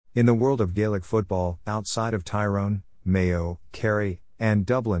In the world of Gaelic football, outside of Tyrone, Mayo, Kerry, and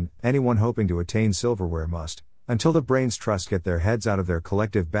Dublin, anyone hoping to attain silverware must, until the Brains Trust get their heads out of their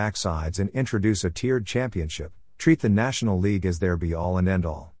collective backsides and introduce a tiered championship, treat the National League as their be-all and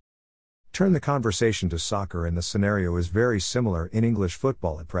end-all. Turn the conversation to soccer and the scenario is very similar in English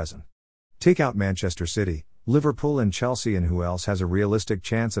football at present. Take out Manchester City, Liverpool and Chelsea, and who else has a realistic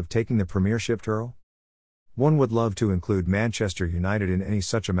chance of taking the Premiership title? One would love to include Manchester United in any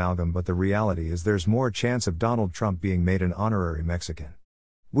such amalgam, but the reality is there's more chance of Donald Trump being made an honorary Mexican.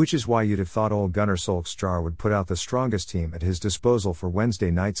 Which is why you'd have thought old Gunnar Solskjaer would put out the strongest team at his disposal for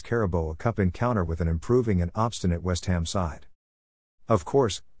Wednesday night's Carabao Cup encounter with an improving and obstinate West Ham side. Of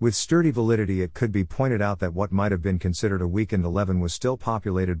course, with sturdy validity, it could be pointed out that what might have been considered a weakened 11 was still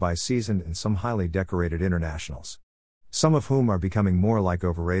populated by seasoned and some highly decorated internationals. Some of whom are becoming more like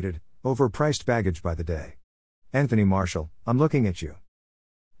overrated, overpriced baggage by the day. Anthony Marshall, I'm looking at you.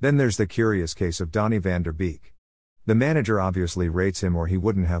 Then there's the curious case of Donny van der Beek. The manager obviously rates him or he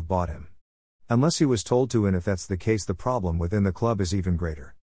wouldn't have bought him. Unless he was told to, and if that's the case, the problem within the club is even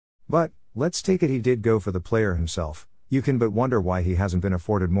greater. But, let's take it he did go for the player himself. You can but wonder why he hasn't been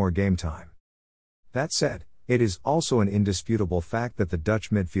afforded more game time. That said, it is also an indisputable fact that the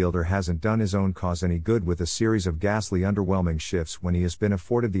Dutch midfielder hasn't done his own cause any good with a series of ghastly underwhelming shifts when he has been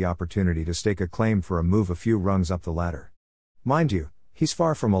afforded the opportunity to stake a claim for a move a few rungs up the ladder. Mind you, he's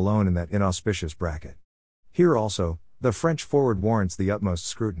far from alone in that inauspicious bracket. Here also, the French forward warrants the utmost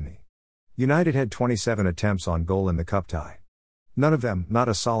scrutiny. United had 27 attempts on goal in the cup tie. None of them, not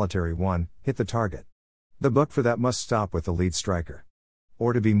a solitary one, hit the target. The buck for that must stop with the lead striker.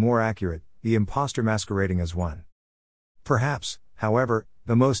 Or to be more accurate, the imposter masquerading as one. Perhaps, however,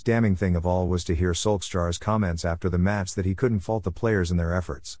 the most damning thing of all was to hear Solskjaer's comments after the match that he couldn't fault the players and their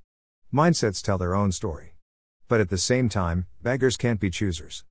efforts. Mindsets tell their own story. But at the same time, beggars can't be choosers.